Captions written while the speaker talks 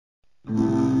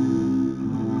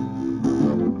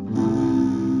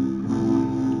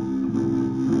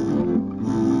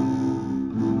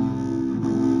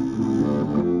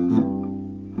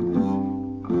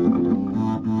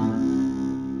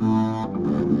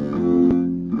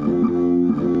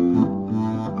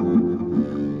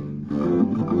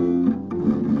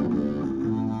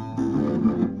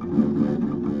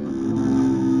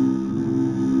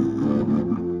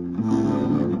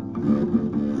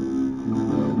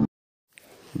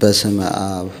በስመ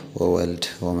አብ ወወልድ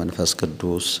ወመንፈስ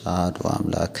ቅዱስ አሐዱ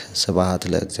አምላክ ስብሐት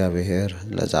ለእግዚአብሔር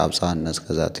ለዘአብጽሐነ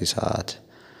እስከዛቲ ሰዓት።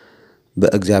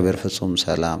 በእግዚአብሔር ፍጹም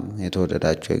ሰላም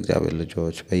የተወደዳችሁ የእግዚአብሔር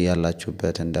ልጆች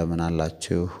በያላችሁበት እንደምን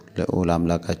አላችሁ? ልዑል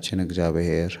አምላካችን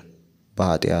እግዚአብሔር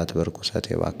በኃጢአት በርኩሰት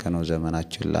የባከነው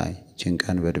ዘመናችን ላይ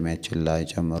ጭንቀን በእድሜያችን ላይ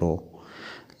ጨምሮ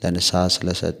ለንስሐ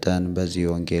ስለሰጠን በዚህ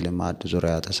ወንጌል ማዕድ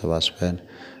ዙሪያ ተሰባስበን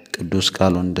ቅዱስ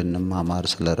ቃሉን እንድንማማር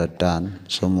ስለረዳን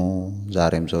ስሙ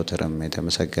ዛሬም ዘወትርም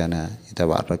የተመሰገነ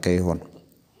የተባረከ ይሁን።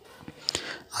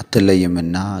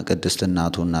 አትለይምና ቅድስት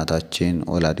እናታችን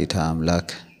ወላዲተ አምላክ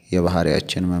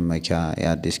የባህሪያችን መመኪያ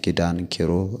የአዲስ ኪዳን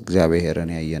ኪሩብ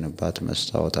እግዚአብሔርን ያየንባት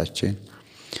መስታወታችን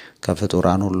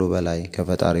ከፍጡራን ሁሉ በላይ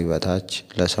ከፈጣሪ በታች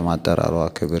ለስም አጠራሯ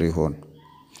ክብር ይሁን።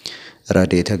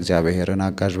 ረድኤተ እግዚአብሔርን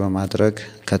አጋዥ በማድረግ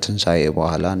ከትንሣኤ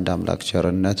በኋላ እንደ አምላክ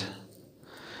ቸርነት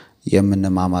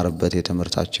የምንማማርበት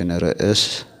የትምህርታችን ርዕስ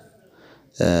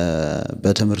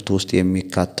በትምህርት ውስጥ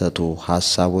የሚካተቱ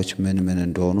ሐሳቦች ምን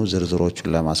እንደሆኑ ዝርዝሮቹን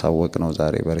ለማሳወቅ ነው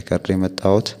ዛሬ በሪከርድ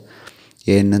የመጣሁት።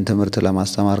 ይህንን ትምህርት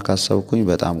ለማስተማር ካሰብኩኝ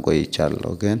በጣም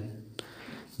ቆይቻለሁ፣ ግን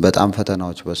በጣም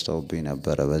ፈተናዎች በዝተውብኝ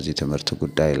ነበር። በዚህ ትምህርት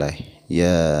ጉዳይ ላይ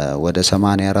ወደ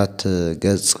 84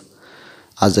 ገጽ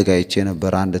አዘጋጅቼ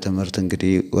ነበር አንድ ትምህርት።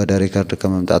 እንግዲህ ወደ ሪከርድ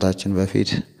ከመምጣታችን በፊት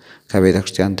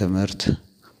ከቤተክርስቲያን ትምህርት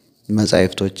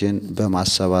መጻሕፍቶችን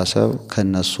በማሰባሰብ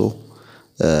ከነሱ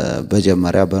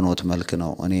በመጀመሪያ በኖት መልክ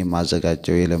ነው እኔ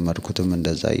ማዘጋጀው። የለመድኩትም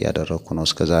እንደዛ ያደረኩ ነው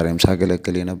እስከዛሬም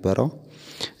ሳገለግል የነበረው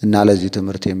እና ለዚህ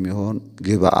ትምህርት የሚሆን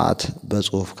ግብአት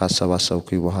በጽሁፍ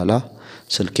ካሰባሰብኩኝ በኋላ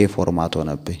ስልኬ ፎርማት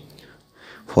ሆነብኝ።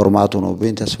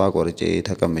 ተስፋ ቆርጬ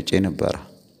ተቀምጬ ነበር፣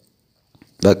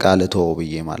 በቃ ልተወው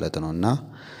ብዬ ማለት ነውና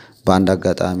በአንድ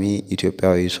አጋጣሚ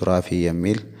ኢትዮጵያዊ ሱራፊ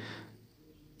የሚል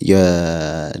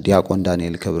የዲያቆን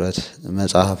ዳንኤል ክብረት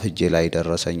መጽሐፍ እጄ ላይ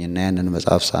ደረሰኝና ያንን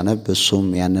መጽሐፍ ሳነብ እሱም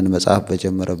ያንን መጽሐፍ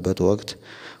በጀመረበት ወቅት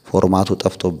ፎርማቱ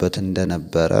ጠፍቶበት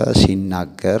እንደነበረ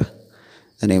ሲናገር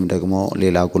እኔም ደግሞ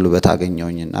ሌላ ጉልበት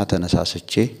አገኘውኝና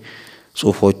ተነሳስቼ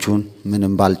ጽሁፎቹን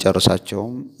ምንም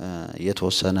ባልጨርሳቸውም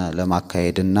የተወሰነ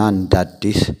ለማካሄድና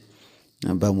እንዳዲስ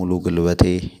በሙሉ ጉልበቴ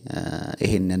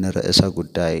ይሄንን ርዕሰ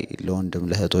ጉዳይ ለወንድም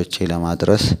ለእህቶቼ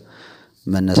ለማድረስ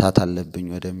መነሳት አለብኝ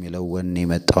ወደሚለው ወኔ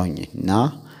መጣሁኝና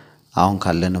አሁን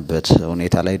ካለንበት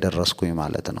ሁኔታ ላይ ደረስኩኝ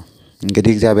ማለት ነው።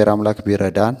 እንግዲህ እግዚአብሔር አምላክ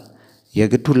ቢረዳን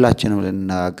የግድ ሁላችንም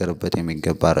ልንነጋገርበት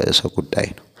የሚገባ ርዕሰ ጉዳይ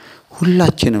ነው።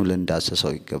 ሁላችንም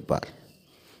ልንዳሰሰው ይገባል።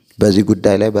 በዚህ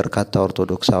ጉዳይ ላይ በርካታ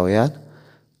ኦርቶዶክሳውያን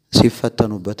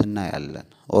ሲፈተኑበት እናያለን።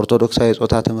 ኦርቶዶክሳዊ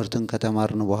ጾታ ትምህርትን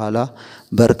ከተማርን በኋላ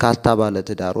በርካታ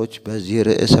ባለትዳሮች በዚህ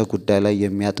ርዕሰ ጉዳይ ላይ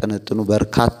የሚያጠነጥኑ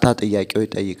በርካታ ጥያቄዎች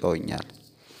ጠይቀውኛል።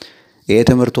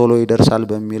 የትምህርት ቶሎ ይደርሳል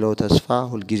በሚለው ተስፋ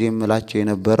ሁልጊዜም እላቸው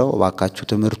የነበረው እባካችሁ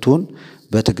ትምህርቱን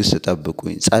በትዕግስት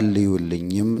ጠብቁኝ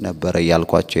ጸልዩልኝም ነበር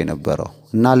ያልኳቸው የነበረው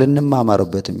እና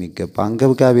ልንማማርበት የሚገባ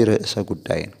አንገብጋቢ ርዕሰ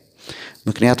ጉዳይ ነው።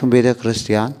 ምክንያቱም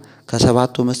ቤተክርስቲያን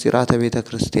ከሰባቱ ምስጢራተ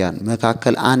ቤተክርስቲያን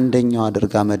መካከል አንደኛው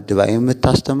አድርጋ መድባ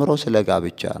የምታስተምረው ስለ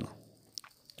ጋብቻ ነው።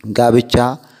 ጋብቻ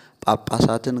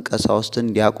ጳጳሳትን፣ ቀሳውስትን፣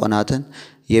 ዲያቆናትን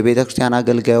የቤተክርስቲያን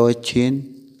አገልጋዮችን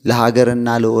ለሀገርና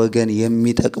ለወገን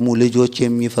የሚጠቅሙ ልጆች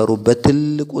የሚፈሩበት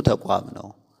ትልቁ ተቋም ነው።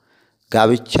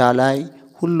 ጋብቻ ላይ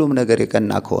ሁሉም ነገር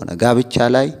የቀና ከሆነ ጋብቻ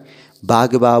ላይ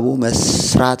በአግባቡ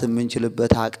መስራት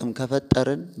የምንችልበት አቅም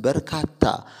ከፈጠርን በርካታ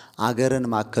አገርን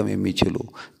ማከም የሚችሉ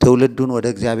ትውልዱን ወደ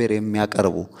እግዚአብሔር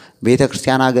የሚያቀርቡ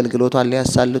ቤተክርስቲያን አገልግሎቷን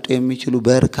ሊያሳልጡ የሚችሉ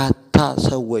በርካታ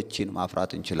ሰዎችን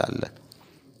ማፍራት እንችላለን።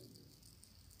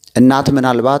 እናት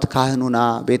ምናልባት ካህኑና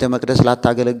ቤተ መቅደስ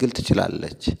ላታገለግል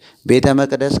ትችላለች። ቤተ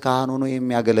መቅደስ ካህኑኑ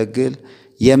የሚያገለግል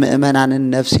የምእመናንን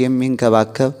ነፍስ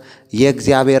የሚንከባከብ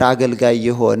የእግዚአብሔር አገልጋይ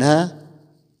የሆነ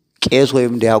ቄስ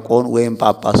ወይም ዲያቆን ወይም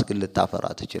ጳጳስ ግን ልታፈራ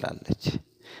ትችላለች።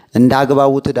 እንደ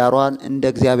አግባቡ ትዳሯን እንደ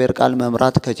እግዚአብሔር ቃል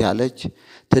መምራት ከቻለች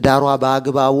ትዳሯ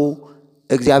በአግባቡ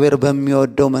እግዚአብሔር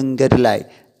በሚወደው መንገድ ላይ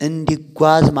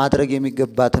እንዲጓዝ ማድረግ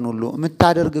የሚገባትን ሁሉ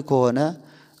የምታደርግ ከሆነ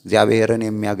እግዚአብሔርን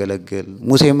የሚያገለግል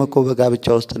ሙሴም እኮ በጋብቻ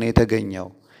ውስጥ ነው የተገኘው።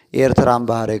 የኤርትራን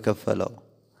ባህር የከፈለው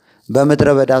በምድረ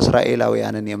በዳ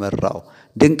እስራኤላውያንን የመራው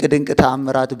ድንቅ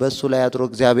ተአምራት በሱ ላይ አድሮ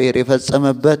እግዚአብሔር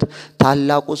የፈጸመበት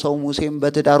ታላቁ ሰው ሙሴም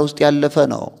በትዳር ውስጥ ያለፈ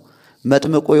ነው።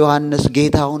 መጥምቁ ዮሐንስ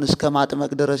ጌታውን እስከ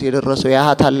ማጥመቅ ድረስ የደረሰው ያ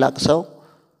ታላቅ ሰው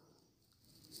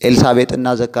ኤልሳቤጥና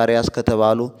ዘካርያስ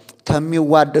ከተባሉ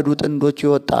ከሚዋደዱ ጥንዶች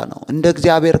የወጣ ነው። እንደ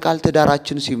እግዚአብሔር ቃል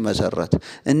ትዳራችን ሲመሰረት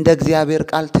እንደ እግዚአብሔር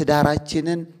ቃል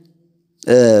ትዳራችንን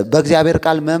በእግዚአብሔር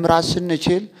ቃል መምራት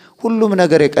ስንችል ሁሉም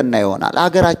ነገር የቀና ይሆናል።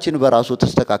 ሀገራችን በራሱ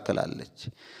ተስተካከላለች።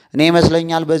 እኔ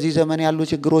ይመስለኛል በዚህ ዘመን ያሉ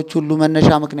ችግሮች ሁሉ መነሻ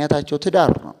ምክንያታቸው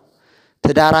ትዳር ነው።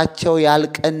 ትዳራቸው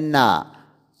ያልቀና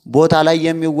ቦታ ላይ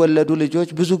የሚወለዱ ልጆች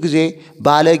ብዙ ጊዜ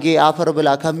ባለጌ አፈር ብላ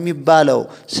ከሚባለው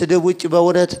ስድብ ውጭ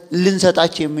በእውነት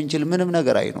ልንሰጣቸው የምንችል ምንም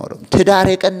ነገር አይኖርም። ትዳር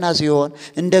የቀና ሲሆን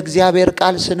እንደ እግዚአብሔር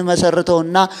ቃል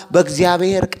ስንመሰርተውና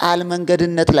በእግዚአብሔር ቃል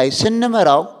መንገድነት ላይ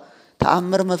ስንመራው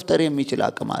ተአምር መፍጠር የሚችል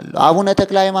አቅም አለው። አቡነ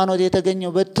ተክለ ሃይማኖት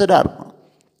የተገኘው በትዳር ነው።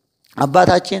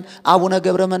 አባታችን አቡነ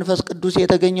ገብረ መንፈስ ቅዱስ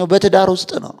የተገኘው በትዳር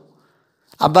ውስጥ ነው።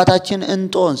 አባታችን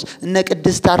እንጦንስ እነ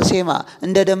ቅድስት አርሴማ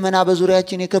እንደ ደመና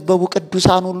በዙሪያችን የከበቡ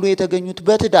ቅዱሳን ሁሉ የተገኙት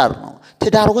በትዳር ነው።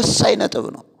 ትዳር ወሳኝ ነጥብ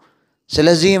ነው።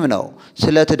 ስለዚህም ነው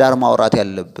ስለ ትዳር ማውራት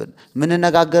ያለብን።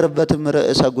 ምንነጋገርበትም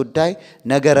ርዕሰ ጉዳይ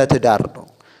ነገረ ትዳር ነው።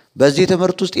 በዚህ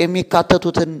ትምህርት ውስጥ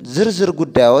የሚካተቱትን ዝርዝር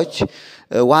ጉዳዮች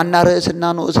ዋና ርዕስና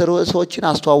ንዑስ ርዕሶችን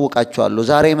አስተዋውቃችኋለሁ።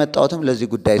 ዛሬ የመጣሁትም ለዚህ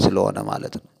ጉዳይ ስለሆነ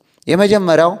ማለት ነው።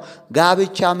 የመጀመሪያው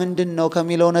ጋብቻ ምንድነው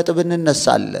ከሚለው ነጥብ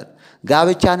እንነሳለን።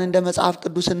 ጋብቻን እንደ መጽሐፍ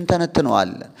ቅዱስ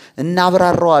እንተነትነዋለን፣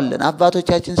 እናብራራዋለን።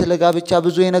 አባቶቻችን ስለ ጋብቻ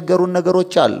ብዙ የነገሩን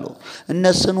ነገሮች አሉ።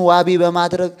 እነሱን ዋቢ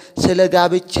በማድረግ ስለ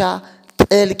ጋብቻ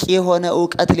ጥልቅ የሆነ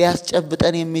ዕውቀት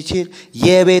ሊያስጨብጠን የሚችል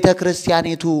የቤተ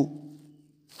ክርስቲያኒቱ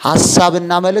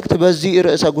ሐሳብና መልእክት በዚህ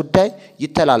ርዕሰ ጉዳይ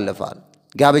ይተላለፋል።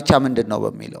 ጋብቻ ምንድነው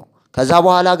በሚለው ከዛ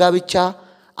በኋላ ጋብቻ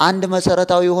አንድ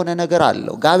መሰረታዊ የሆነ ነገር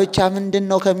አለው። ጋብቻ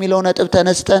ምንድነው ከሚለው ነጥብ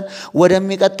ተነስተን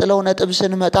ወደሚቀጥለው ነጥብ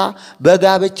ስንመጣ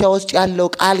በጋብቻ ውስጥ ያለው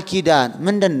ቃል ኪዳን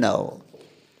ምንድነው?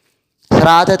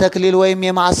 ሥርዓተ ተክሊል ወይም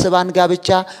የማዕሰባን ጋብቻ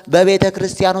በቤተ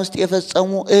ክርስቲያን ውስጥ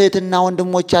የፈጸሙ እህትና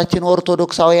ወንድሞቻችን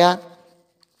ኦርቶዶክሳውያን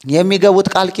የሚገቡት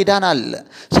ቃል ኪዳን አለ።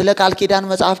 ስለ ቃል ኪዳን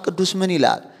መጽሐፍ ቅዱስ ምን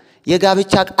ይላል?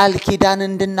 የጋብቻ ቃል ኪዳን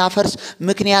እንድናፈርስ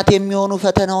ምክንያት የሚሆኑ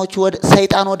ፈተናዎች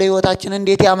ሰይጣን ወደ ህይወታችን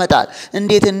እንዴት ያመጣል?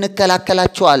 እንዴት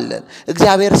እንከላከላቸዋለን?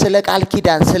 እግዚአብሔር ስለ ቃል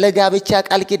ኪዳን ስለ ጋብቻ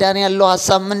ቃል ኪዳን ያለው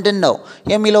ሐሳብ ምንድነው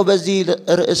የሚለው በዚህ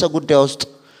ርዕሰ ጉዳይ ውስጥ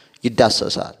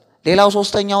ይዳሰሳል። ሌላው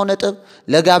ሶስተኛው ነጥብ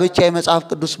ለጋብቻ የመጽሐፍ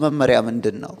ቅዱስ መመሪያ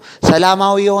ምንድነው?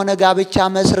 ሰላማዊ የሆነ ጋብቻ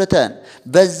መስርተን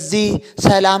በዚህ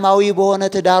ሰላማዊ በሆነ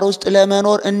ትዳር ውስጥ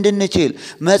ለመኖር እንድንችል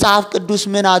መጽሐፍ ቅዱስ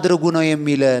ምን አድርጉ ነው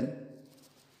የሚለን?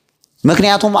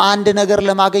 ምክንያቱም አንድ ነገር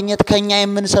ለማግኘት ከኛ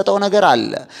የምንሰጠው ነገር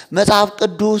አለ። መጽሐፍ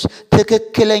ቅዱስ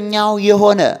ትክክለኛው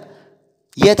የሆነ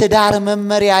የትዳር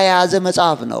መመሪያ የያዘ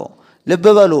መጽሐፍ ነው። ልብ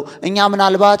በሉ። እኛ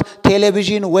ምናልባት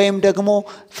ቴሌቪዥን ወይም ደግሞ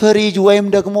ፍሪጅ ወይም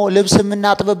ደግሞ ልብስ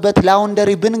የምናጥብበት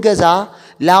ላውንደሪ ብንገዛ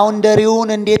ላውንደሪውን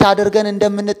እንዴት አድርገን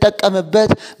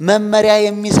እንደምንጠቀምበት መመሪያ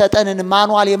የሚሰጠንን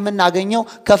ማኑዋል የምናገኘው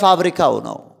ከፋብሪካው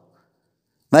ነው።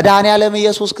 መድኃኔ ዓለም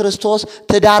ኢየሱስ ክርስቶስ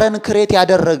ትዳርን ክሬት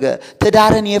ያደረገ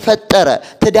ትዳርን የፈጠረ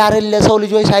ትዳርን ለሰው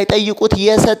ልጆች ሳይጠይቁት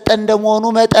የሰጠ እንደመሆኑ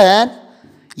መጠን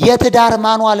የትዳር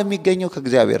ማኑዋል የሚገኘው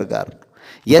ከእግዚአብሔር ጋር ነው።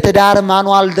 የትዳር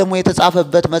ማኑዋል ደግሞ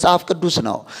የተጻፈበት መጽሐፍ ቅዱስ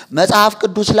ነው። መጽሐፍ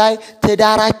ቅዱስ ላይ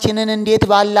ትዳራችንን እንዴት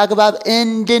ባለ አግባብ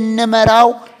እንድንመራው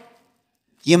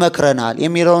ይመክረናል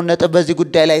የሚለውን ነጥብ በዚህ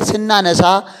ጉዳይ ላይ ስናነሳ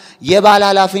የባል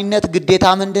ኃላፊነት ግዴታ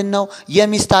ምንድነው?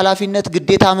 የሚስት ኃላፊነት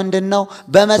ግዴታ ምንድነው?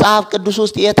 በመጽሐፍ ቅዱስ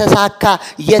ውስጥ የተሳካ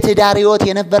የትዳር ህይወት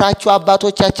የነበራቸው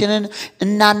አባቶቻችንን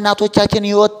እና እናቶቻችን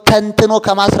ህይወት ተንትኖ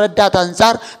ከማስረዳት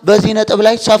አንፃር በዚህ ነጥብ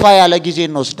ላይ ሰፋ ያለ ጊዜ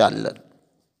እንወስዳለን።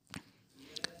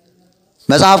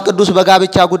 መጽሐፍ ቅዱስ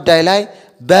በጋብቻ ጉዳይ ላይ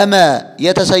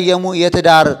የተሰየሙ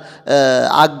የትዳር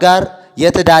አጋር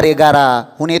የትዳር የጋራ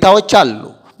ሁኔታዎች አሉ።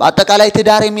 በአጠቃላይ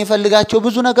ትዳር የሚፈልጋቸው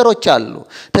ብዙ ነገሮች አሉ።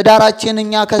 ትዳራችን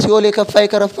እኛ ከሲኦል የከፋ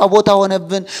የከረፋ ቦታ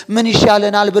ሆነብን ምን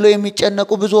ይሻለናል ብለው የሚጨነቁ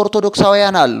ብዙ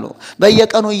ኦርቶዶክሳውያን አሉ።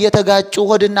 በየቀኑ እየተጋጩ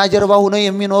ሆድና ጀርባ ሆነው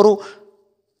የሚኖሩ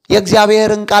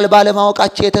የእግዚአብሔርን ቃል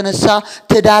ባለማወቃቸው የተነሳ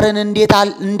ትዳርን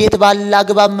እንዴት ባለ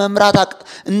አግባብ መምራት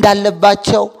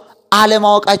እንዳለባቸው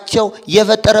አለማወቃቸው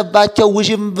የፈጠረባቸው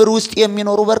ውዥንብር ውስጥ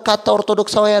የሚኖሩ በርካታ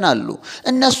ኦርቶዶክሳውያን አሉ።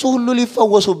 እነሱ ሁሉ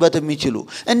ሊፈወሱበት የሚችሉ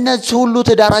እነሱ ሁሉ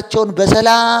ትዳራቸውን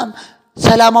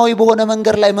ሰላማዊ በሆነ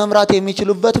መንገድ ላይ መምራት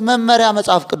የሚችሉበት መመሪያ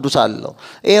መጽሐፍ ቅዱስ አለው።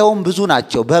 ይሄውም ብዙ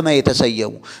ናቸው።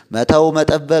 የተሰየሙ መተው፣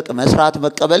 መጠበቅ፣ መስራት፣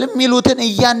 መቀበል የሚሉትን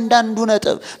እያንዳንዱ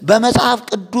ነጥብ በመጽሐፍ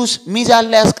ቅዱስ ሚዛን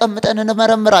ላይ ያስቀምጠን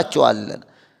እንመረምራቸዋለን።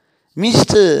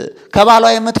 ሚስት ከባሏ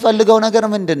የምትፈልገው ነገር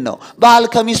ምንድነው? ባል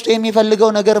ከሚስቱ የሚፈልገው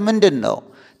ነገር ምንድነው?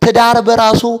 ትዳር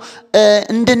በራሱ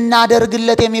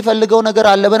እንድናደርግለት የሚፈልገው ነገር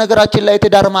አለ። በነገራችን ላይ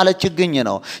ትዳር ማለት ችግኝ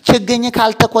ነው። ችግኝ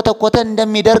ካልተኮተኮተ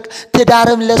እንደሚደርቅ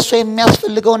ትዳርም ለሱ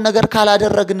የሚያስፈልገውን ነገር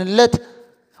ካላደረግንለት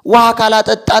ውሃ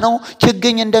ካላጠጣ ነው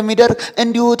ችግኝ እንደሚደርቅ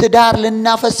እንዲሁ ትዳር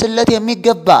ልናፈስለት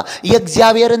የሚገባ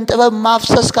የእግዚአብሔርን ጥበብ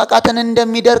ማፍሰስ ካቃተን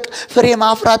እንደሚደርቅ ፍሬ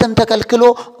ማፍራትም ተከልክሎ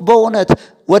በእውነት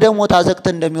ወደ ሞት አዘቅት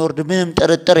እንደሚወርድ ምንም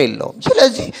ጥርጥር የለውም።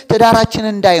 ስለዚህ ትዳራችን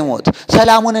እንዳይሞት፣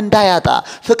 ሰላሙን እንዳያጣ፣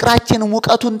 ፍቅራችን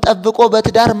ሙቀቱን ጠብቆ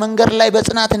በትዳር መንገድ ላይ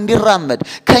በጽናት እንዲራመድ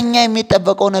ከኛ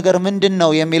የሚጠበቀው ነገር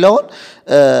ምንድነው የሚለውን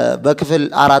በክፍል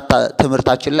 4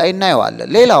 ትምህርታችን ላይ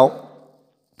እናየዋለን። ሌላው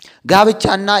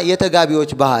ጋብቻና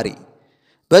የተጋቢዎች ባህሪ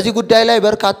በዚህ ጉዳይ ላይ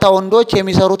በርካታ ወንዶች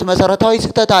የሚሰሩት መሰረታዊ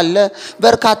ስህተት አለ።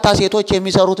 በርካታ ሴቶች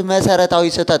የሚሰሩት መሰረታዊ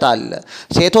ስህተት አለ።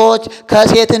 ሴቶች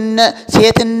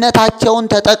ሴትነታቸውን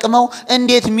ተጠቅመው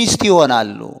እንዴት ሚስት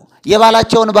ይሆናሉ?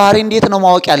 የባላቸውን ባህሪ እንዴት ነው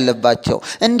ማወቅ ያለባቸው?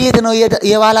 እንዴት ነው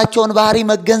የባላቸውን ባህሪ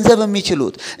መገንዘብ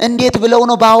የሚችሉት? እንዴት ብለው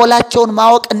ነው ባላቸውን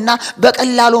ማወቅና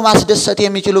በቀላሉ ማስደሰት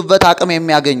የሚችሉበት አቅም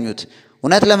የሚያገኙት?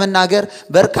 እውነት ለመናገር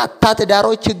በርካታ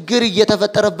ትዳሮች ችግር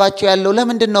እየተፈጠረባቸው ያለው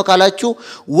ለምንድን ነው ካላችሁ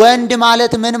ወንድ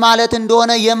ማለት ምን ማለት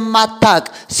እንደሆነ የማታቅ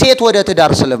ሴት ወደ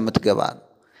ትዳር ስለምትገባ።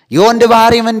 የወንድ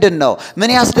ባህሪ ምንድነው? ምን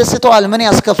ያስደስተዋል? ምን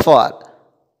ያስከፋዋል?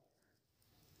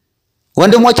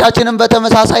 ወንድሞቻችንም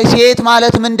በተመሳሳይ ሴት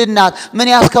ማለት ምንድናት? ምን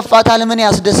ያስከፋታል? ምን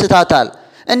ያስደስታታል?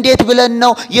 እንዴት ብለን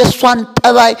ነው የሷን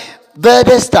ጠባይ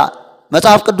በደስታ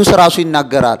መጽሐፍ ቅዱስ ራሱ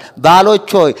ይናገራል። ባሎች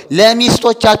ሆይ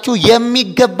ለሚስቶቻችሁ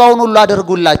የሚገባውን ሁሉ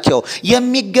አድርጉላቸው።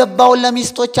 የሚገባውን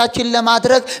ለሚስቶቻችን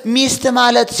ለማድረግ ሚስት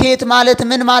ማለት ሴት ማለት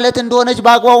ምን ማለት እንደሆነች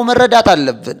በአግባቡ መረዳት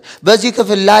አለብን። በዚህ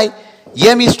ክፍል ላይ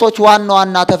የሚስቶች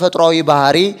ዋና ተፈጥሯዊ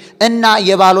ባህሪ እና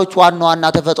የባሎች ዋና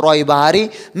ተፈጥሯዊ ባህሪ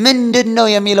ምንድነው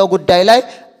የሚለው ጉዳይ ላይ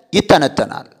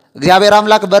ይተነተናል። እግዚአብሔር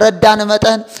አምላክ በረዳን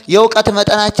መጠን የእውቀት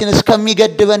መጠናችን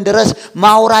እስከሚገድበን ድረስ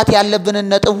ማውራት ያለብንን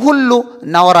ነጥብ ሁሉ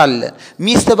እናወራለን።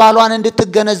 ሚስት ባሏን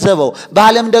እንድትገነዘበው፣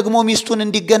 ባልም ደግሞ ሚስቱን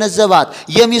እንዲገነዘባት፣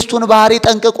 የሚስቱን ባህሪ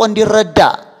ጠንቅቆ እንዲረዳ፣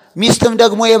 ሚስትም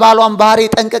ደግሞ የባሏን ባህሪ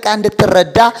ጠንቅቃ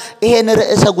እንድትረዳ ይሄን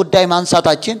ርዕሰ ጉዳይ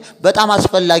ማንሳታችን በጣም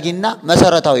አስፈላጊና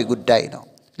መሰረታዊ ጉዳይ ነው።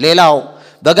 ሌላው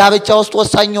በጋብቻ ውስጥ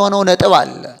ወሳኝ የሆነው ነጥብ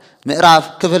አለ። ምዕራፍ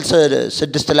ክፍል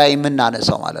 6 ላይ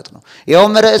የምናነሳው ማለት ነው።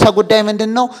 ይሄውም ርዕሰ ጉዳይ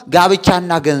ምንድነው?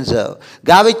 ጋብቻና ገንዘብ።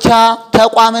 ጋብቻ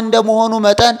ተቋም እንደመሆኑ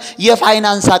መጠን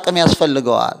የፋይናንስ አቅም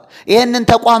ያስፈልገዋል። ይሄንን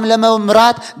ተቋም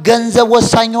ለመምራት ገንዘብ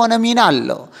ወሳኝ የሆነ ሚና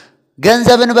አለው።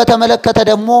 ገንዘብን በተመለከተ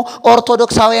ደግሞ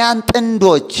ኦርቶዶክሳውያን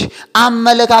ጥንዶች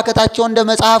አመለካከታቸው እንደ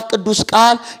መጽሐፍ ቅዱስ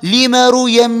ቃል ሊመሩ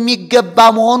የሚገባ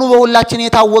መሆኑ በሁላችን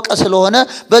የታወቀ ስለሆነ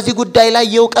በዚህ ጉዳይ ላይ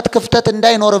የእውቀት ክፍተት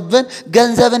እንዳይኖርብን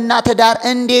ገንዘብና ትዳር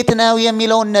እንዴት ነው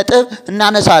የሚለውን ነጥብ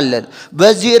እናነሳለን።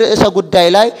 በዚህ ርዕሰ ጉዳይ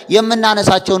ላይ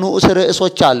የምናነሳቸው ንዑስ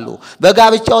ርዕሶች አሉ።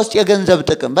 በጋብቻ ውስጥ የገንዘብ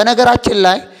ጥቅም። በነገራችን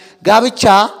ላይ ጋብቻ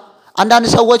አንዳንድ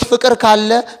ሰዎች ፍቅር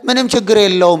ካለ ምንም ችግር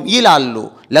የለውም ይላሉ።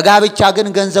 ለጋብቻ ግን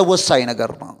ገንዘብ ወሳኝ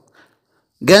ነገር ነው።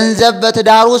 ገንዘብ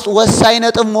በትዳር ውስጥ ወሳኝ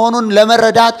ነጥብ መሆኑን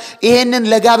ለመረዳት ይሄንን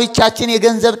ለጋብቻችን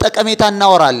የገንዘብ ጠቀሜታ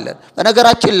እናወራለን።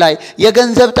 በነገራችን ላይ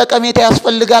የገንዘብ ጠቀሜታ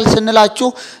ያስፈልጋል ስንላችሁ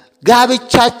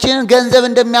ጋብቻችን ገንዘብ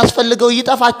እንደሚያስፈልገው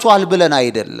ይጠፋችኋል ብለን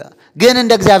አይደለም። ግን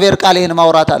እንደ እግዚአብሔር ቃል ይሄን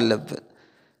ማውራት አለብን።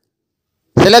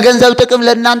 ስለ ገንዘብ ጥቅም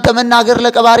ለእናንተ መናገር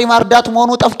ለቀባሪ ማርዳት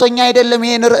መሆኑ ጠፍቶኛ አይደለም።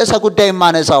 ይሄን ርዕሰ ጉዳይ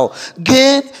ማነሳው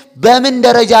ግን በምን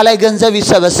ደረጃ ላይ ገንዘብ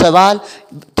ይሰበሰባል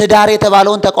ትዳር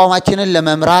የተባለውን ተቋማችንን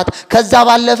ለመምራት፣ ከዛ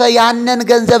ባለፈ ያንን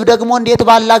ገንዘብ ደግሞ እንዴት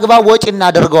ባላግባብ ወጪ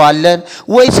እናደርገዋለን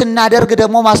ወይስ እናደርግ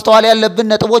ደግሞ ማስተዋል ያለብን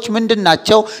ነጥቦች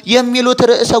ምንድናቸው የሚሉት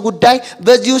ርዕሰ ጉዳይ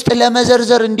በዚህ ውስጥ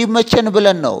ለመዘርዘር እንዲመቸን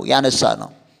ብለን ነው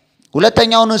ያነሳነው።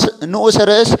 ሁለተኛው ንዑስ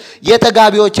ርዕስ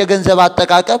የተጋቢዎች የገንዘብ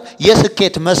አጠቃቀም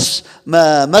የስኬት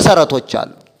መሰረቶች አሉ።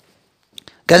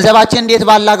 ገንዘባችን እንዴት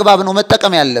ባላግባብ ነው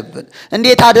መጠቀም ያለብን?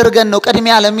 እንዴት አድርገን ነው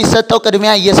ቅድሚያ ለሚሰጠው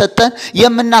ቅድሚያ እየሰጠን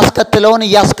የምናስከትለውን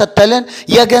እያስከተልን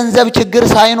የገንዘብ ችግር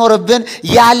ሳይኖርብን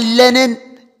ያለንን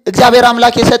እግዚአብሔር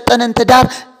አምላክ የሰጠንን ትዳር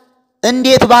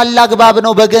እንዴት ባላግባብ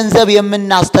ነው በገንዘብ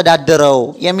የምናስተዳድረው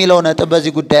የሚለው ነጥብ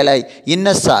በዚህ ጉዳይ ላይ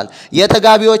ይነሳል።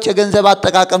 የተጋቢዎች የገንዘብ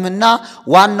አጠቃቀምና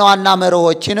ዋና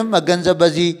መርሆችንም መገንዘብ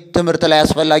በዚህ ትምህርት ላይ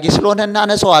አስፈላጊ ስለሆነ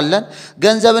እናነሳዋለን።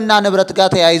 ገንዘብና ንብረት ጋር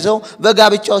ተያይዘው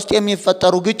በጋብቻ ውስጥ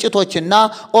የሚፈጠሩ ግጭቶችና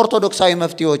ኦርቶዶክሳዊ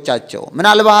መፍትሄዎቻቸው።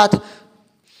 ምናልባት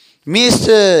ሚስት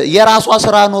የራሷ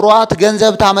ስራ ኑሯት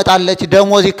ገንዘብ ታመጣለች፣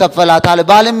 ደሞዝ ይከፈላታል፣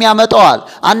 ባልም ያመጣዋል።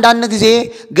 አንዳንድ ጊዜ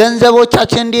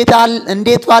ገንዘቦቻችን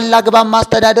እንዴት ባላግባብ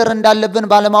ማስተዳደር እንዳለብን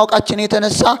ባለማወቃችን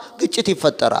የተነሳ ግጭት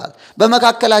ይፈጠራል።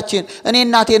 በመካከላችን እኔ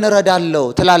እናቴን እረዳለሁ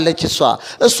ትላለች እሷ፣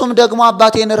 እሱም ደግሞ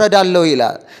አባቴን እረዳለሁ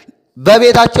ይላል።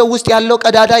 በቤታቸው ውስጥ ያለው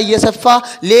ቀዳዳ እየሰፋ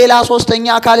ሌላ ሶስተኛ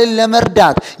አካልን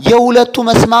ለመርዳት የሁለቱ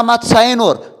መስማማት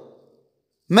ሳይኖር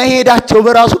መሄዳቸው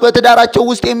በራሱ በትዳራቸው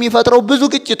ውስጥ የሚፈጥረው ብዙ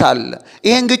ግጭት አለ።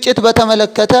 ይሄን ግጭት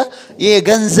በተመለከተ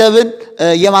የገንዘብን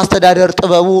የማስተዳደር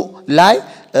ጥበቡ ላይ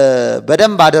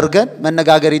በደንብ አድርገን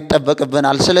መነጋገር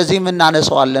ይጠበቅብናል። ስለዚህ ምን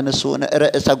እናነሳዋለን እሱ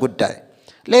ርዕሰ ጉዳይ።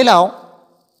 ሌላው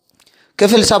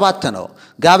ክፍል 7 ነው፣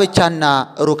 ጋብቻና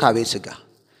ሩካቤ ሥጋ።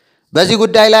 በዚህ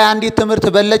ጉዳይ ላይ አንዲት ትምህርት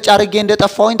በለጭ አድርጌ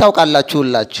እንደጠፋውኝ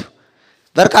ታውቃላችሁላችሁ።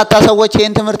 በርካታ ሰዎች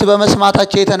ይህን ትምህርት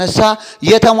በመስማታቸው የተነሳ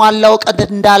የተሟላው ቀድ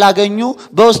እንዳላገኙ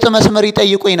በውስጥ መስመር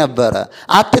ይጠይቁኝ ነበር።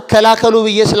 አትከላከሉ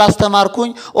ብዬ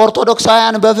ስላስተማርኩኝ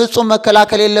ኦርቶዶክሳውያን በፍጹም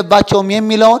መከላከል የለባቸውም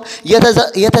የሚለውን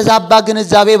የተዛባ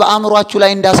ግንዛቤ በአእምሯችሁ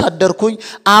ላይ እንዳሳደርኩኝ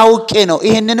አውቄ ነው።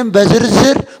 ይሄንንም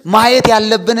በዝርዝር ማየት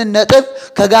ያለብን ነጥብ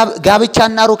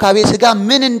ከጋብቻና ሩካቤ ሥጋ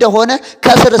ምን እንደሆነ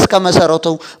ከስር እስከ መሰረቱ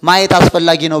ማየት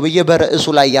አስፈላጊ ነው ብዬ በርዕሱ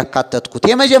ላይ ያካተትኩት።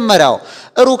 የመጀመሪያው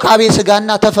ሩካቤ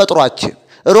ሥጋና ተፈጥሯችን።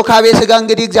 ሩካቤ ሥጋ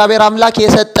እንግዲህ እግዚአብሔር አምላክ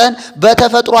የሰጠን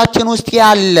በተፈጥሯችን ውስጥ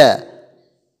ያለ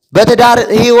በትዳር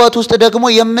ህይወት ውስጥ ደግሞ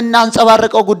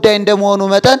የምናንጸባርቀው ጉዳይ እንደመሆኑ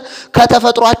መጠን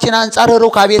ከተፈጥሯችን አንፃር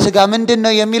ሩካቤ ሥጋ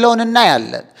ምንድነው የሚለውን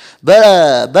እናያለን።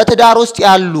 በትዳር ውስጥ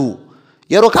ያሉ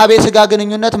የሩካቤ ሥጋ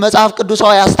ግንኙነት መጽሐፍ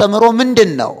ቅዱሳዊ አስተምሮ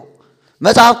ምንድነው?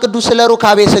 መጽሐፍ ቅዱስ ስለ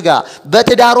ሩካቤ ሥጋ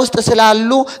በትዳር ውስጥ ስላሉ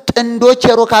ጥንዶች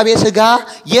የሩካቤ ሥጋ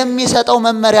የሚሰጠው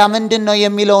መመሪያ ምንድነው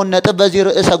የሚለውን ነጥብ በዚህ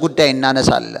ርዕሰ ጉዳይ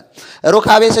እናነሳለን።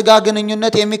 ሩካቤ ሥጋ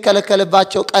ግንኙነት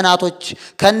የሚከለከልባቸው ቀናቶች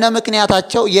ከነ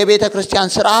ምክንያታቸው የቤተ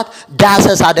ክርስቲያን ሥርዓት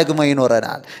ዳሰሳ ደግሞ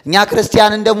ይኖረናል። እኛ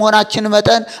ክርስቲያን እንደመሆናችን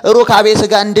መጠን ሩካቤ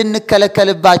ሥጋ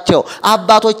እንድንከለከልባቸው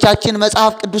አባቶቻችን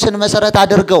መጽሐፍ ቅዱስን መሰረት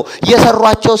አድርገው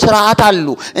የሰሯቸው ሥርዓት አሉ።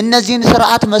 እነዚህን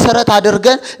ሥርዓት መሰረት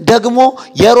አድርገን ደግሞ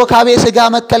የሩካቤ ሥጋ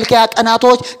መከልከያ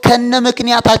ቀናቶች ከነ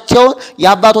ምክንያታቸው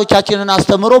የአባቶቻችንን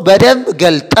አስተምሮ በደንብ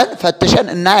ገልጠን ፈትሸን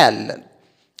እናያለን።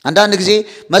 አንዳንድ ጊዜ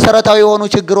መሰረታዊ የሆኑ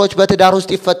ችግሮች በትዳር ውስጥ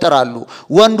ይፈጠራሉ።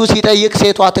 ወንዱ ሲጠይቅ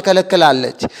ሴቷ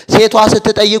ትከለክላለች፣ ሴቷ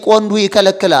ስትጠይቅ ወንዱ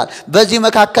ይከለክላል። በዚህ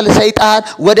መካከል ሰይጣን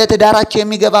ወደ ትዳራቸው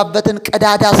የሚገባበትን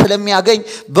ቀዳዳ ስለሚያገኝ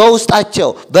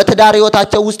በውስጣቸው በትዳር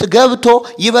ህይወታቸው ውስጥ ገብቶ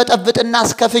ይበጠብጥና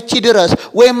እስከ ፍቺ ድረስ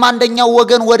ወይም አንደኛው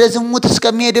ወገን ወደ ዝሙት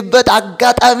እስከሚሄድበት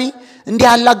አጋጣሚ እንዲህ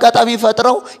ያለ አጋጣሚ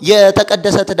ፈጥረው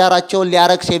የተቀደሰ ትዳራቸውን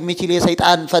ሊያረክስ የሚችል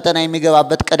የሰይጣን ፈተና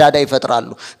የሚገባበት ቀዳዳ ይፈጥራሉ።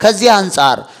 ከዚህ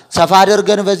አንፃር ሰፋ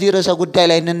አድርገን በዚህ ርዕሰ ጉዳይ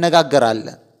ላይ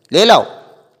እንነጋገራለን። ሌላው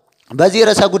በዚህ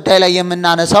ርዕሰ ጉዳይ ላይ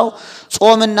የምናነሳው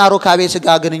ጾምና ሩካቤ ሥጋ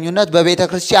ግንኙነት በቤተ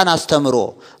ክርስቲያን አስተምሮ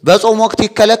በጾም ወቅት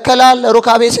ይከለከላል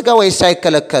ሩካቤ ሥጋ ወይስ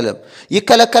አይከለከልም?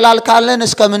 ይከለከላል ካለን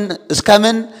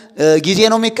እስከምን ጊዜ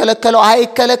ነው የሚከለከለው?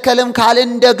 አይከለከልም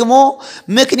ካልን ደግሞ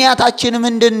ምክንያታችን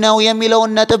ምንድነው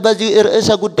የሚለውን ነጥብ በዚህ ርዕሰ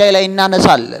ጉዳይ ላይ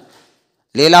እናነሳለን።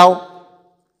 ሌላው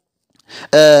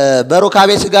በሩካቤ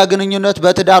ሥጋ ግንኙነት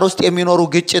በትዳር ውስጥ የሚኖሩ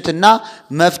ግጭትና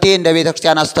መፍትሄ እንደ ቤተ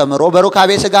ክርስቲያን አስተምሮ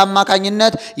በሩካቤ ሥጋ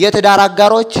አማካኝነት የትዳር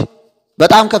አጋሮች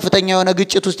በጣም ከፍተኛ የሆነ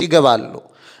ግጭት ውስጥ ይገባሉ።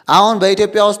 አሁን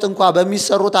በኢትዮጵያ ውስጥ እንኳን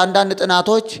በሚሰሩት አንዳንድ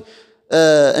ጥናቶች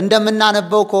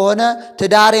እንደምናነበው ከሆነ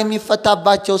ትዳር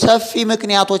የሚፈታባቸው ሰፊ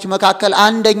ምክንያቶች መካከል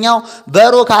አንደኛው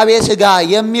በሩካቤ ሥጋ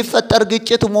የሚፈጠር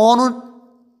ግጭት መሆኑን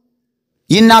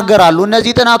ይናገራሉ።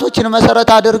 እነዚህ ጥናቶችን መሰረት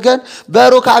አድርገን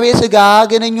በሩካቤ ሥጋ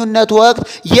ግንኙነት ወቅት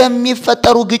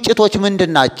የሚፈጠሩ ግጭቶች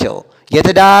ምንድናቸው?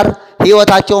 የትዳር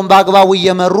ህይወታቸውን በአግባቡ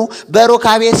እየመሩ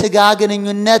በሩካቤ ሥጋ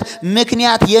ግንኙነት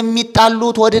ምክንያት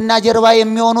የሚጣሉት ወድና ጀርባ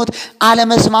የሚሆኑት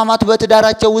አለመስማማት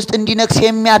በትዳራቸው ውስጥ እንዲነክስ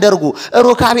የሚያደርጉ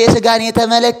ሩካቤ ሥጋን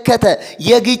የተመለከተ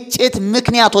የግጭት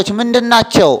ምክንያቶች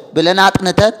ምንድናቸው ብለን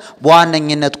አጥንተን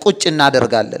በዋነኝነት ቁጭ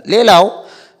እናደርጋለን። ሌላው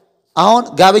አሁን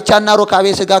ጋብቻና ሩካቤ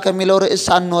ሥጋ ከሚለው ርዕስ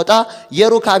ሳንወጣ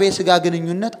የሩካቤ ሥጋ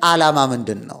ግንኙነት ዓላማ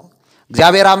ምንድነው?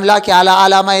 እግዚአብሔር አምላክ ያለ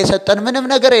ዓላማ የሰጠን ምንም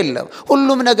ነገር የለም።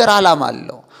 ሁሉም ነገር ዓላማ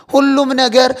አለው። ሁሉም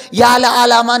ነገር ያለ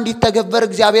ዓላማ እንዲተገበር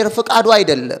እግዚአብሔር ፍቃዱ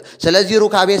አይደለም። ስለዚህ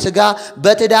ሩካቤ ሥጋ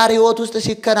በትዳር ህይወት ውስጥ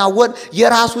ሲከናወን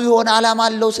የራሱ የሆነ ዓላማ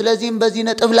አለው። ስለዚህም በዚህ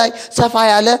ነጥብ ላይ ሰፋ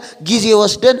ያለ ጊዜ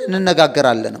ወስደን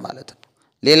እንነጋገራለን ማለት ነው።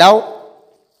 ሌላው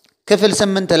ክፍል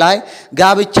 8 ላይ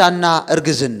ጋብቻና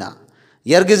እርግዝና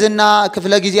የእርግዝና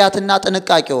ክፍለ ጊዜያትና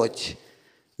ጥንቃቄዎች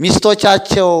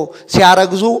ሚስቶቻቸው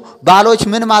ሲያረግዙ ባሎች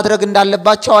ምን ማድረግ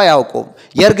እንዳለባቸው አያውቁም።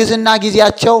 የእርግዝና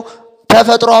ጊዜያቸው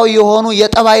ተፈጥሯዊ የሆኑ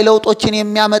የጠባይ ለውጦችን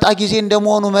የሚያመጣ ጊዜ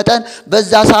እንደመሆኑ መጠን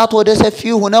በዛ ሰዓት ወደ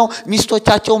ሰፊው ሆነው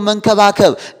ሚስቶቻቸውን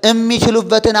መንከባከብ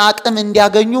የሚችሉበትን አቅም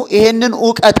እንዲያገኙ ይሄንን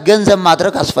ዕውቀት ገንዘብ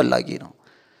ማድረግ አስፈላጊ ነው።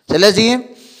 ስለዚህም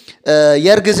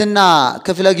የእርግዝና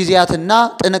ክፍለ ጊዜያትና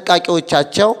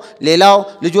ጥንቃቄዎቻቸው ሌላው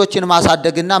ልጆችን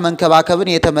ማሳደግና መንከባከብን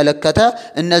የተመለከተ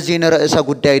እነዚህን ርዕሰ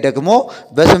ጉዳይ ደግሞ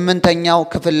በ8ኛው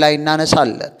ክፍል ላይ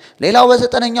እናነሳለን። ሌላው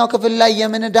በ9ኛው ክፍል ላይ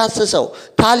የምንዳስሰው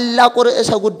ታላቁ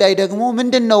ርዕሰ ጉዳይ ደግሞ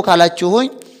ምንድነው ካላችሁኝ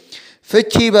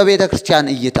ፍቺ በቤተ ክርስቲያን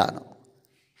እይታ ነው።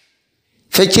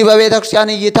 ፍቺ በቤተ ክርስቲያን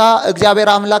እይታ እግዚአብሔር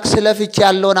አምላክ ስለ ፍቺ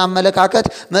ያለውን አመለካከት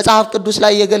መጽሐፍ ቅዱስ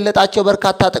ላይ የገለጣቸው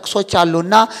በርካታ ጥቅሶች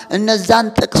አሉና እነዛን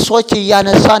ጥቅሶች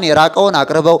እያነሳን የራቀውን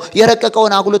አቅርበው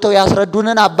የረቀቀውን አጉልተው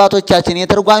ያስረዱንን አባቶቻችን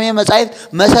የትርጓሜ መጻሕፍት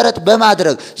መሰረት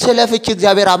በማድረግ ስለ ፍቺ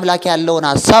እግዚአብሔር አምላክ ያለውን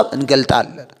ሐሳብ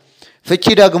እንገልጣለን። ፍቺ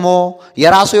ደግሞ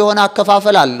የራሱ የሆነ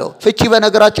አከፋፈል አለው። ፍቺ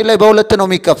በነገራችን ላይ በሁለት ነው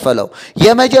የሚከፈለው።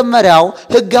 የመጀመሪያው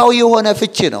ህጋዊ የሆነ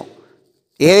ፍቺ ነው።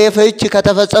 ይሄ ፍች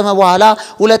ከተፈጸመ በኋላ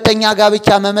ሁለተኛ ጋብቻ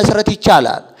መመስረት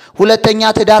ይቻላል። ሁለተኛ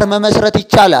ትዳር መመስረት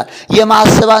ይቻላል።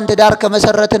 የማስባን ትዳር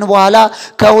ከመሰረትን በኋላ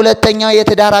ከሁለተኛው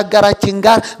የትዳር አጋራችን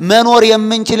ጋር መኖር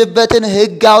የምንችልበትን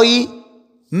ህጋዊ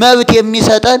መብት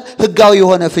የሚሰጠን ህጋዊ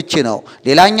የሆነ ፍች ነው።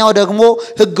 ሌላኛው ደግሞ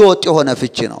ህገ ወጥ የሆነ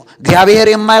ፍች ነው። እግዚአብሔር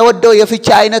የማይወደው የፍች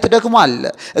አይነት ደግሞ አለ።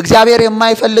 እግዚአብሔር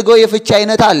የማይፈልገው የፍች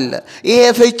አይነት አለ። ይሄ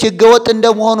ፍች ህገ ወጥ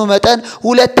እንደመሆኑ መጠን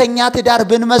ሁለተኛ ትዳር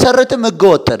ብንመሰርትም ህገ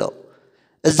ወጥ ነው።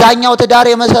 እዛኛው ትዳር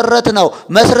የመሰረት ነው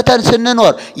መስርተን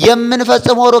ስንኖር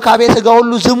የምንፈጽመው ሩካቤ ሥጋ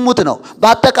ሁሉ ዝሙት ነው።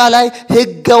 በአጠቃላይ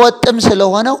ህገ ወጥም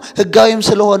ስለሆነው ህጋዊም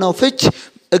ስለሆነው ፍች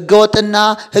ህገ ወጥና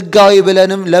ህጋዊ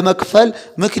ብለንም ለመክፈል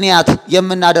ምክንያት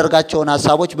የምናደርጋቸውን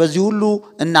ሐሳቦች በዚህ ሁሉ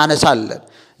እናነሳለን።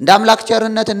 እንደ አምላክ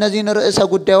ቸርነት እነዚህን ርዕሰ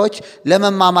ጉዳዮች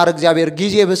ለመማማር እግዚአብሔር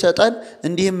ጊዜ በሰጠን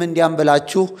እንዲህም እንዲያም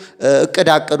ብላችሁ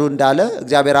እቅዳቅዱ እንዳለ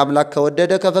እግዚአብሔር አምላክ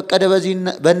ከወደደ ከፈቀደ በዚህ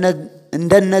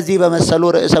እንደነዚህ በመሰሉ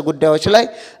ርዕሰ ጉዳዮች ላይ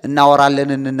እናወራለን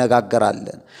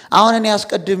እንነጋገራለን። አሁን እኔ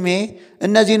አስቀድሜ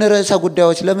እነዚህን ርዕሰ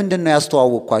ጉዳዮች ለምንድን ነው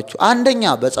ያስተዋወቅኳችሁ? አንደኛ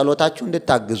በጸሎታችሁ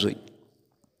እንድታግዙኝ፣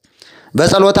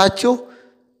 በጸሎታችሁ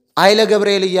ኃይለ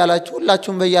ገብርኤል እያላችሁ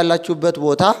ሁላችሁም በያላችሁበት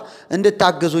ቦታ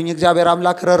እንድታግዙኝ እግዚአብሔር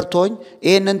አምላክ ረድቶኝ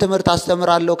ይሄንን ትምህርት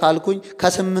አስተምራለሁ ካልኩኝ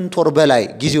ከ8 ወር በላይ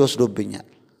ጊዜ ወስዶብኛል።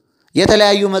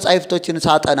 የተለያዩ መጻሕፍቶችን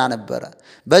ሳጠና ነበር።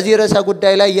 በዚህ ርዕሰ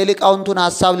ጉዳይ ላይ የሊቃውንቱን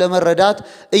ሐሳብ ለመረዳት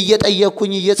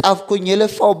እየጠየቅኩኝ እየጻፍኩኝ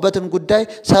የለፋውበትን ጉዳይ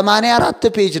 84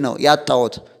 ፔጅ ነው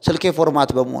ያጣሁት ስልኬ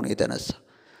ፎርማት በመሆኑ የተነሳ።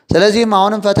 ስለዚህም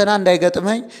አሁንም ፈተና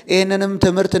እንዳይገጥመኝ ይሄንንም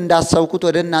ትምህርት እንዳሰብኩት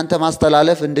ወደ እናንተ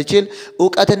ማስተላለፍ እንድችል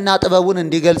ዕውቀትና ጥበቡን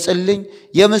እንዲገልጽልኝ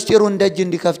የምስጢሩን ደጅ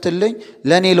እንዲከፍትልኝ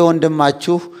ለኔ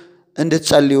ለወንድማችሁ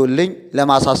እንድትጸልዩልኝ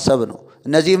ለማሳሰብ ነው።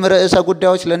 እነዚህም ርዕሰ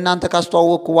ጉዳዮች ለእናንተ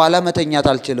ካስተዋወቅኩ በኋላ መተኛት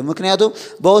አልችልም። ምክንያቱም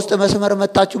በውስጥ መስመር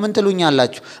መጣችሁ ምን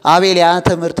ትሉኛላችሁ? አቤል ያ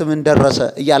ትምህርት ምን ደረሰ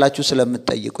እያላችሁ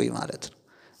ስለምትጠይቁኝ ማለት ነው።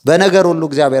 በነገር ሁሉ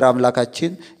እግዚአብሔር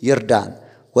አምላካችን ይርዳን።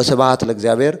 ወስብሐት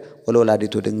ለእግዚአብሔር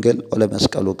ወለወላዲቱ ድንግል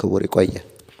ወለመስቀሉ ክቡር። ይቆየ።